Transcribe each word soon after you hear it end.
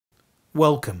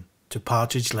Welcome to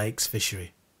Partridge Lake's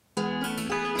fishery.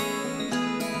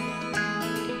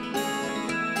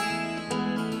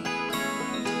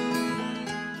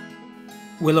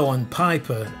 Willow and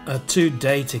Piper are two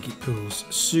day ticket pools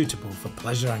suitable for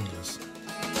pleasure anglers.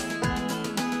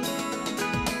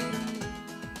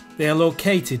 They are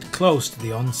located close to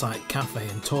the on-site cafe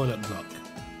and toilet block.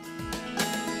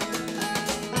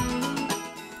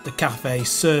 The cafe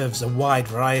serves a wide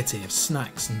variety of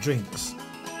snacks and drinks.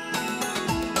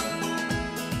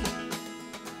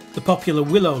 The popular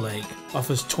Willow Lake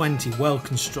offers 20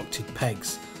 well-constructed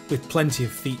pegs with plenty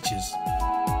of features.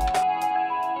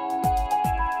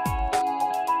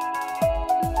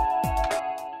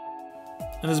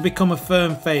 And has become a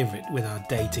firm favourite with our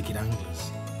day ticket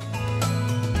anglers.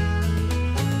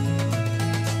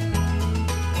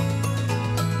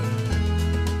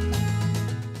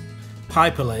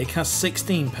 Piper Lake has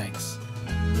 16 pegs.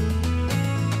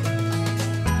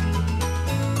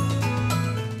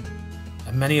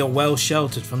 And many are well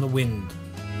sheltered from the wind.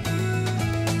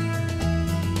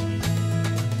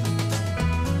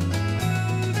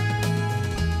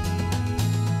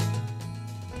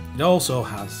 It also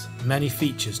has many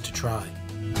features to try.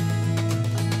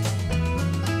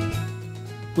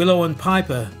 Willow and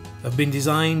Piper have been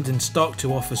designed and stocked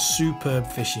to offer superb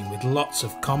fishing with lots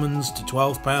of commons to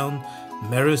 £12,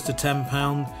 mirrors to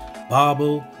 £10,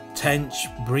 barbel, tench,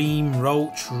 bream,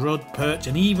 roach, rudd, perch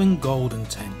and even golden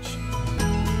tench.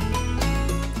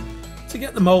 To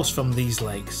get the most from these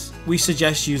lakes, we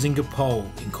suggest using a pole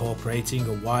incorporating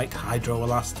a white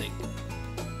hydroelastic.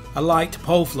 A light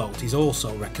pole float is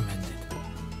also recommended.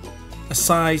 A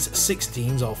size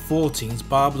 16s or 14s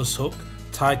barbless hook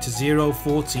tied to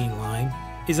 0.14 line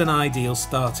is an ideal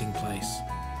starting place.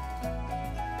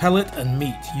 Pellet and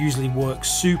meat usually work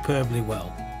superbly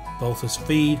well, both as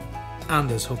feed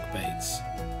and as hook baits.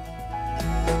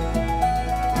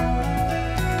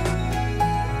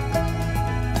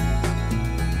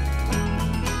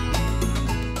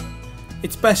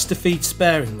 It's best to feed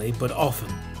sparingly but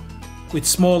often, with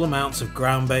small amounts of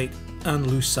ground bait and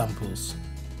loose samples.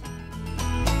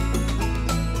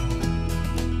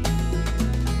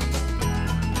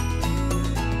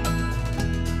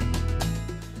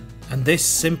 And this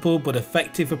simple but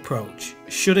effective approach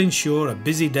should ensure a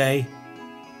busy day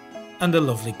and a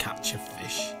lovely catch of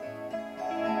fish.